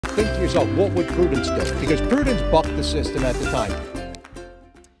asking yourself, what would Prudence do? Because Prudence bucked the system at the time.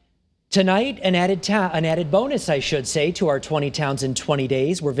 Tonight, an added bonus, I should say, to our 20 towns in 20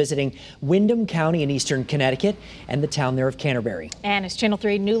 days. We're visiting Windham County in eastern Connecticut and the town there of Canterbury. And as Channel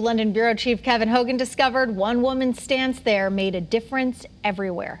 3 New London Bureau Chief Kevin Hogan discovered, one woman's stance there made a difference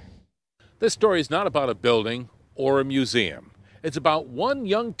everywhere. This story is not about a building or a museum. It's about one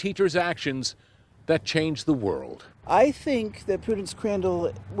young teacher's actions that changed the world. I think that Prudence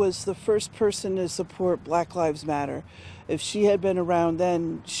Crandall was the first person to support Black Lives Matter. If she had been around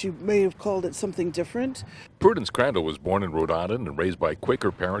then, she may have called it something different. Prudence Crandall was born in Rhode Island and raised by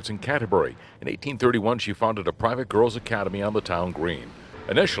Quaker parents in Canterbury. In 1831, she founded a private girls' academy on the town green.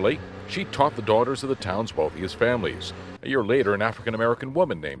 Initially, she taught the daughters of the town's wealthiest families. A year later, an African-American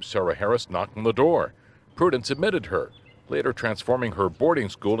woman named Sarah Harris knocked on the door. Prudence admitted her, later transforming her boarding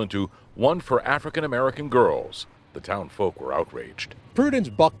school into one for African-American girls. The town folk were outraged. Prudence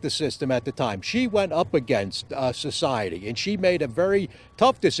bucked the system at the time. She went up against society, and she made a very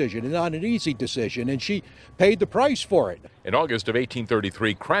tough decision and not an easy decision, and she paid the price for it. In August of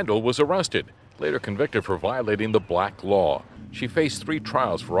 1833, Crandall was arrested, later convicted for violating the black law. She faced 3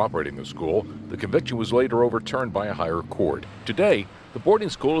 trials for operating the school. The conviction was later overturned by a higher court. Today, the boarding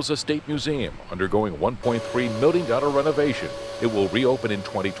school is a state museum undergoing a $1.3 million renovation. It will reopen in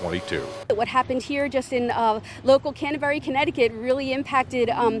 2022. What happened here just in local Canterbury, Connecticut really impacted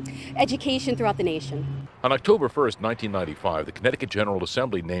education throughout the nation. On October 1st, 1995, the Connecticut General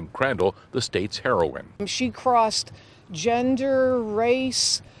Assembly named Crandall the state's heroine. She crossed gender,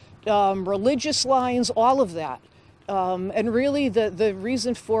 race, religious lines, all of that. And really the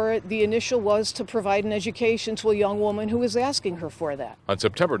reason for it, the initial was to provide an education to a young woman who was asking her for that. On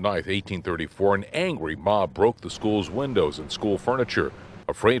September 9th, 1834, an angry mob broke the school's windows and school furniture.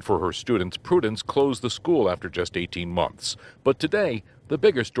 Afraid for her students, Prudence closed the school after just 18 months. But today, the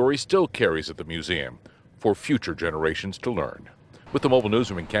bigger story still carries at the museum for future generations to learn. With the mobile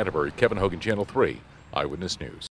newsroom in Canterbury, Kevin Hogan, Channel 3 Eyewitness News.